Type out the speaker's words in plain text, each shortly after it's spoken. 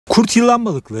Kurt yılan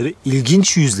balıkları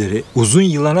ilginç yüzleri, uzun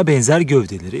yılana benzer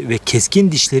gövdeleri ve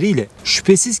keskin dişleriyle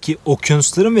şüphesiz ki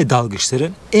okyanusların ve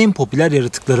dalgıçların en popüler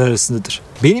yaratıkları arasındadır.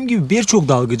 Benim gibi birçok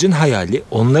dalgıcın hayali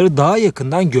onları daha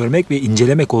yakından görmek ve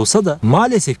incelemek olsa da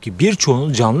maalesef ki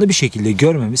birçoğunu canlı bir şekilde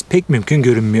görmemiz pek mümkün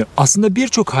görünmüyor. Aslında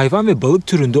birçok hayvan ve balık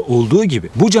türünde olduğu gibi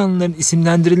bu canlıların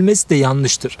isimlendirilmesi de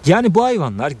yanlıştır. Yani bu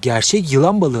hayvanlar gerçek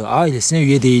yılan balığı ailesine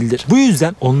üye değildir. Bu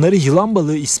yüzden onları yılan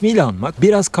balığı ismiyle anmak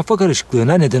biraz kafa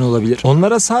karışıklığına neden olabilir.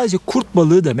 Onlara sadece kurt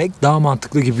balığı demek daha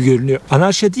mantıklı gibi görünüyor.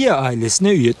 Anarhichadidae ailesine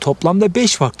üye toplamda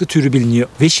 5 farklı türü biliniyor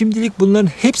ve şimdilik bunların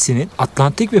hepsinin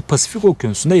Atlantik ve Pasifik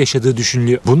okyanusunda yaşadığı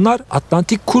düşünülüyor. Bunlar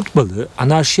Atlantik kurt balığı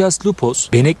Anarhichias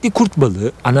lupos, benekli kurt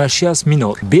balığı Anarhichias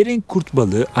minor, Bering kurt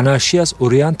balığı Anarhichias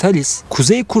orientalis,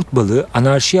 kuzey kurt balığı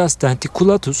Anarhichias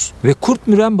denticulatus ve kurt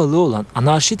müren balığı olan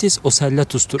Anarhichis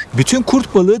ocellatus'tur. Bütün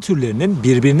kurt balığı türlerinin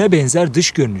birbirine benzer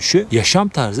dış görünüşü, yaşam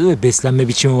tarzı ve beslenme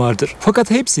biçimi vardır.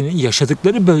 Fakat hepsinin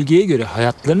yaşadıkları bölgeye göre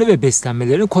hayatlarını ve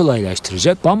beslenmelerini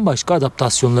kolaylaştıracak bambaşka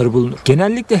adaptasyonları bulunur.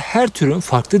 Genellikle her türün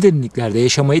farklı derinliklerde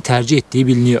yaşamayı tercih ettiği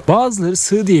biliniyor. Bazıları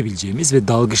sığ diyebileceğimiz ve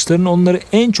dalgıçların onları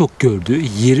en çok gördüğü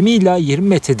 20 ila 20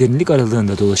 metre derinlik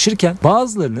aralığında dolaşırken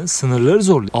bazılarının sınırları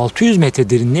zorlu 600 metre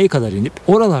derinliğe kadar inip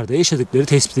oralarda yaşadıkları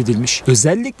tespit edilmiş.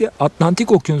 Özellikle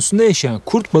Atlantik okyanusunda yaşayan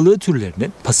kurt balığı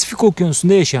türlerinin Pasifik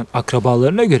okyanusunda yaşayan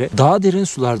akrabalarına göre daha derin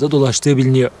sularda dolaştığı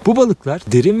biliniyor. Bu balıklar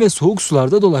derin ve soğuk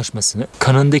sularda dolaşmasını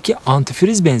kanındaki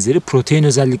antifriz benzeri protein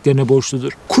özelliklerine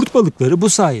borçludur. Kurt balıkları bu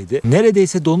sayede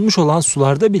neredeyse donmuş olan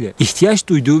sularda bile ihtiyaç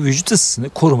duyduğu vücut ısısını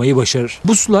korumayı başarır.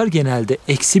 Bu sular genelde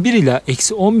 -1 ila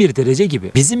 -11 derece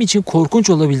gibi bizim için korkunç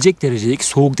olabilecek derecedeki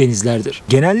soğuk denizlerdir.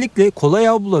 Genellikle kolay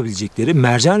av bulabilecekleri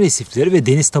mercan resifleri ve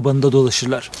deniz tabanında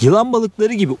dolaşırlar. Yılan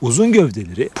balıkları gibi uzun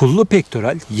gövdeleri, pullu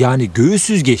pektoral yani göğüs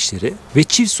süzgeçleri ve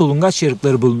çift solungaç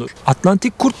yarıkları bulunur.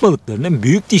 Atlantik kurt balıklarının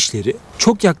büyük dişleri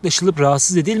çok yaklaşılıp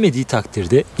rahatsız edilmediği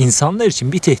takdirde insanlar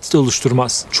için bir tehdit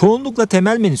oluşturmaz. Çoğunlukla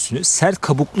temel menüsünü sert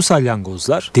kabuklu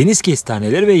salyangozlar, deniz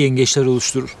kestaneleri ve yengeçler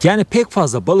oluşturur. Yani pek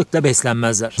fazla balıkla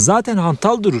beslenmezler. Zaten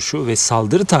hantal duruşu ve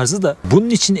saldırı tarzı da bunun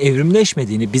için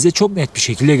evrimleşmediğini bize çok net bir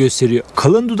şekilde gösteriyor.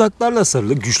 Kalın dudaklarla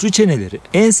sarılı güçlü çeneleri,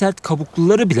 en sert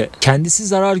kabukluları bile kendisi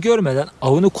zarar görmeden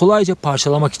avını kolayca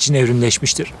parçalamak için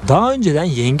evrimleşmiştir. Daha önceden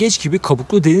yengeç gibi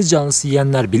kabuklu deniz canlısı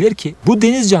yiyenler bilir ki bu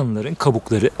deniz canlıların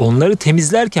kabukları onları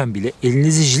temizlerken bile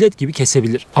elinizi jilet gibi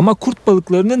kesebilir. Ama kurt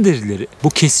balıklarının derileri bu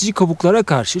kesici kabuklara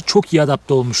karşı çok iyi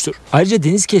adapte olmuştur. Ayrıca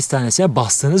deniz kestanesine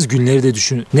bastığınız günleri de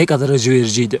düşünün. Ne kadar acı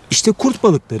vericiydi. İşte kurt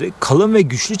balıkları kalın ve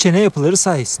güçlü çene yapıları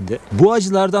sayesinde bu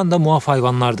acılardan da muaf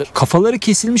hayvanlardır. Kafaları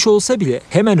kesilmiş olsa bile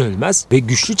hemen ölmez ve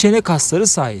güçlü çene kasları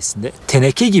sayesinde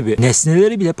teneke gibi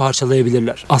nesneleri bile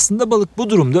parçalayabilirler. Aslında balık bu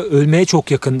durumda ölmeye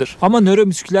çok yakındır. Ama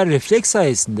nöromüsküler refleks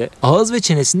sayesinde ağız ve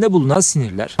çenesinde bulunan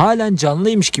sinirler halen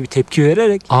canlıymış gibi tepki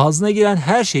vererek ağzına giren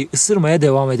her şeyi ısırmaya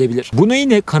devam edebilir. Bunu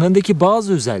yine kanındaki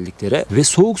bazı özelliklere ve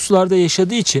soğuk sularda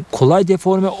yaşadığı için kolay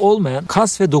deforme olmayan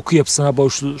kas ve doku yapısına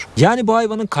borçludur. Yani bu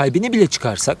hayvanın kalbini bile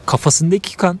çıkarsak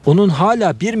kafasındaki kan onun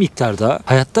hala bir miktar daha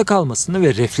hayatta kalmasını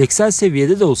ve refleksel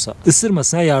seviyede de olsa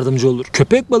ısırmasına yardımcı olur.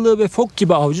 Köpek balığı ve fok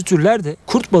gibi avcı türler de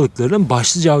kurt balıklarının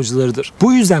başlıca avcılarıdır.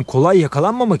 Bu yüzden kolay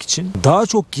yakalanmamak için daha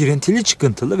çok girintili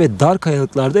çıkıntılı ve dar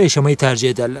kayalıklarda yaşamayı tercih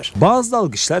ederler. Bazı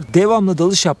dalgıçlar devamlı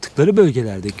dalış yaptıkları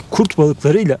bölgelerdeki kurt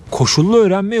balıklarıyla koşullu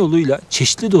öğrenme yoluyla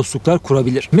çeşitli dostluklar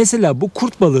kurabilir. Mesela bu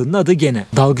kurt balığının adı Gene.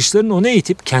 Dalgıçların onu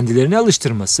eğitip kendilerini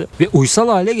alıştırması ve uysal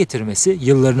hale getirmesi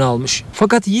yıllarını almış.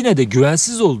 Fakat yine de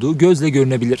güvensiz olduğu gözle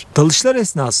görünebilir. Dalışlar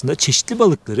esnasında çeşitli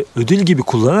balıkları ödül gibi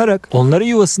kullanarak onları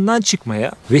yuvasından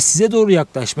çıkmaya ve size doğru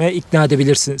yaklaşmaya ikna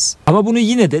edebilirsiniz. Ama bunu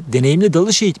yine de deneyimli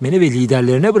dalış eğitmeni ve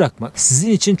liderlerine bırakmak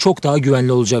sizin için çok daha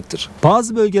güvenli olacaktır.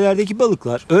 Bazı bölgelerdeki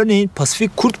balıklar, örneğin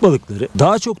Pasifik kurt balıkları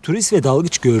daha çok turist ve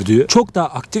dalgıç gördüğü, çok daha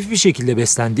aktif bir şekilde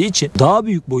beslendiği için daha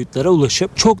büyük boyutlara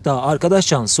ulaşıp çok daha arkadaş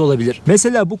canlısı olabilir.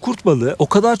 Mesela bu kurt balığı o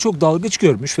kadar çok dalgıç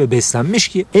görmüş ve beslenmiş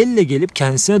ki elle gelip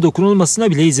kendisine dokunulmasına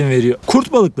bile izin veriyor.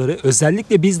 Kurt balıkları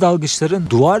özellikle biz dalgıçların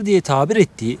duvar diye tabir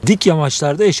ettiği dik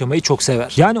yamaçlarda yaşamayı çok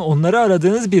sever. Yani onları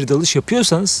aradığınız bir dalış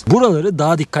yapıyorsanız buraları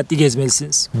daha dikkatli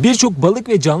gezmelisiniz. Birçok balık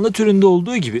ve canlı türünde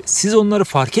olduğu gibi siz onları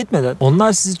fark etmeden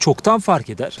onlar sizi çoktan fark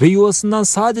eder ve yuvasından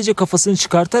sadece kafasını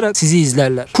çıkartarak sizi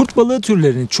izlerler. Kurt balığı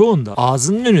türlerinin çoğunda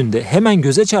ağzının önünde hemen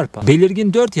göze çarpan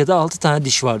belirgin 4 ya da 6 tane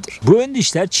diş vardır. Bu ön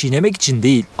dişler çiğnemek için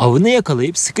değil, avını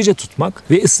yakalayıp sıkıca tutmak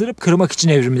ve ısırıp kırmak için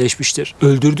evrimleşmiştir.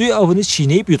 Öldürdüğü avını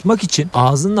çiğneyip yutmak için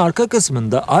ağzının arka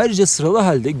kısmında ayrıca sıralı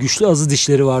halde güçlü azı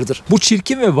dişleri vardır. Bu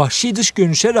çirkin ve vahşi dış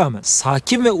görünüşe rağmen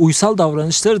sakin ve uysal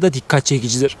davranışları da dikkat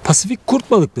çekicidir. Pasifik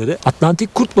kurt balıkları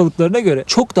Atlantik kurt balıklarına göre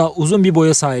çok daha uzun bir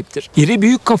boya sahiptir. İri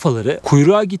büyük kafaları,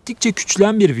 kuyruğa gittikçe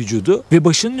küçülen bir vücudu ve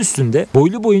başının üstünde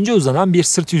boylu boyunca uzanan bir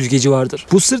sırt yüzgeci vardır.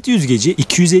 Bu sırt yüzgeci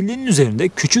 250'nin üzerinde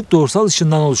küçük dorsal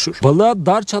ışından oluşur. Balığa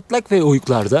dar çatlak ve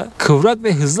oyuklarda kıvrak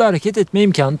ve hızlı hareket etme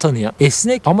imkanı tanıyan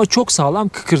esnek ama çok sağlam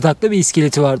kıkırdaklı bir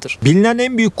iskeleti vardır. Bilinen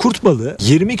en büyük kurt balığı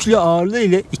 20 kilo ağırlığı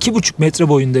ile 2,5 metre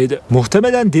boyundaydı.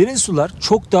 Muhtemelen derin sular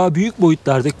çok daha büyük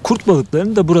boyutlardaki kurt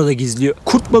balıklarını da burada gizliyor.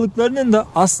 Kurt balıklarının da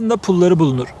aslında pulları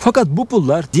bulunur. Fakat bu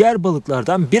pullar diğer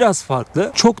balıklardan biraz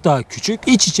farklı, çok daha küçük,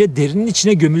 iç içe derinin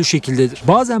içine gömülü şekildedir.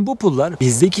 Bazen bu pullar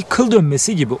bizdeki kıl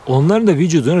dönmesi gibi onların da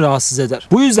vücudunu rahatsız eder.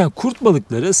 Bu yüzden kurt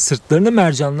balıkları sırtlarını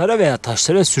mercanlara veya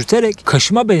taşlara sürterek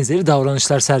kaşıma benzeri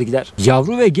davranışlar sergiler.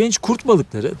 Yavru ve genç kurt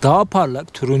balıkları daha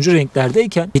parlak turuncu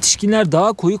renklerdeyken yetişkinler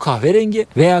daha koyu kahverengi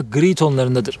veya gri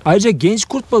tonlarındadır. Ayrıca genç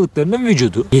kurt balıklarının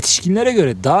vücudu yetişkinlere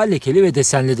göre daha lekeli ve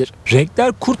desenlidir.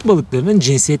 Renkler kurt balıklarının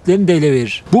cinsiyetlerini de ele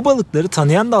verir. Bu balıkları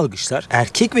tanıyan dalgıçlar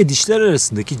erkek ve dişiler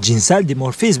arasındaki cinsel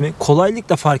dimorfizmi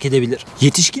kolaylıkla fark edebilir.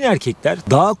 Yetişkin erkekler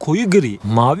daha koyu gri,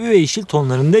 mavi ve yeşil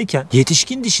tonlarındayken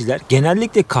yetişkin dişiler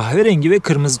genellikle kahverengi ve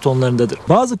kırmızı tonlarındadır.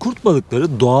 Bazı kurt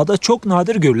balıkları doğada çok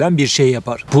nadir görülen bir şey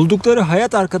yapar. Buldukları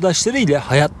hayat arkadaşları ile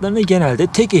hayatlarını genelde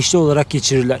tek eşli olarak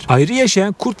geçirirler. Ayrı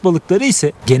yaşayan kurt balıkları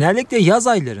ise genellikle yaz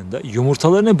aylarında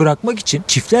yumurtalarını bırakmak için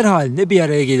çiftler halinde bir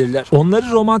araya gelirler.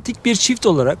 Onları romantik bir çift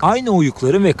olarak aynı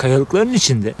oyukların ve kayalıkların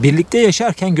içinde birlikte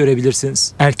yaşarken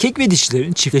görebilirsiniz. Erkek ve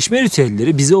dişilerin çiftleşme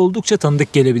ritüelleri bize oldukça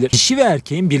tanıdık gelebilir. Dişi ve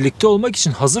erkeğin birlikte olmak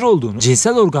için hazır olduğunu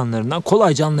cinsel organlarından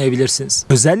kolayca anlayabilirsiniz.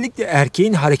 Özellikle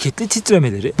erkeğin hareketli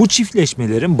titremeleri bu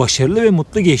çiftleşmelerin başarılı ve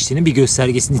mutlu geçtiğini bir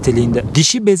göstergesi niteliğinde.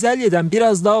 Dişi bezelyeden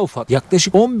biraz daha ufak,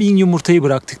 yaklaşık 10.000 yumurtayı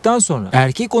bıraktıktan sonra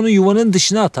erkek onu yuvanın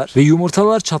dışına atar ve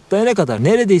yumurtalar çatlayana kadar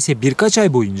neredeyse birkaç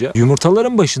ay boyunca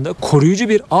yumurtaların başında koruyucu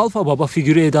bir alfa baba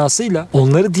figürü edasıyla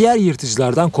onları diğer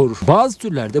yırtıcılardan korur. Bazı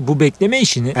türlerde bu bekleme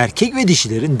işini erkek ve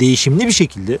dişilerin değişimli bir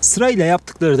şekilde sırayla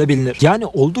yaptıkları da bilinir. Yani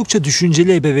oldukça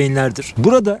düşünceli ebeveynlerdir.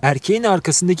 Burada erkeğin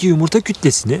arkasındaki yumurta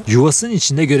kütlesini yuvasının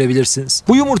içinde görebilirsiniz.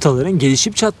 Bu yumurtaların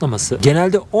gelişip çatlaması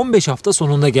genelde 15 hafta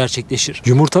sonunda gerçekleşir.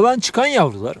 Yumurtadan çıkan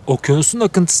yavrular okyanusun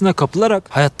akıntısına kapılarak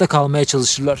hayatta kalmaya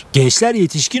çalışırlar. Gençler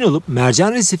yetişkin olup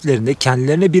mercan resiflerinde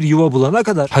kendilerine bir yuva bulana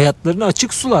kadar hayatlarını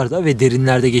açık sularda ve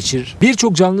derinlerde geçirir.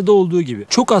 Birçok canlıda olduğu gibi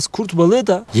çok az kurt balığı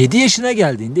da 7 yaşına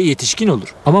geldiğinde yetişkin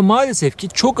olur. Ama maalesef ki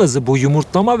çok azı bu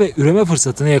yumurtlama ve üreme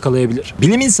fırsatını yakalayabilir.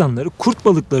 Bilim insanları kurt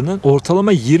balıklarının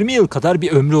ortalama 20 yıl kadar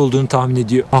bir ömrü olduğunu tahmin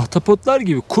ediyor. Ahtapotlar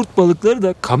gibi kurt balıkları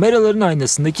da kameraların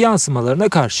aynasındaki yansımalarına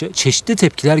karşı çeşitli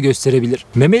tepkiler gösterebilir.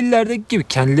 Memelilerdeki gibi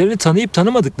kendilerini tanıyıp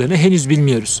tanımadıklarını henüz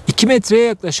bilmiyoruz. 2 metreye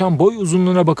yaklaşan boy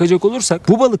uzunluğuna bakacak olursak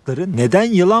bu balıkların neden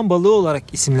yılan balığı olarak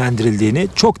isimlendirildiğini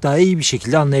çok daha iyi bir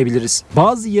şekilde anlayabiliriz.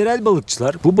 Bazı yerel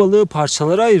balıkçılar bu balığı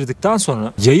parçalara ayırdıktan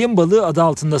sonra yayın balığı adı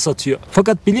altında satıyor.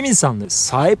 Fakat bilim insanları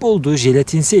sahip olduğu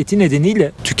jelatinsi eti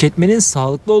nedeniyle tüketmenin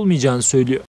sağlıklı olmayacağını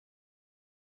söylüyor.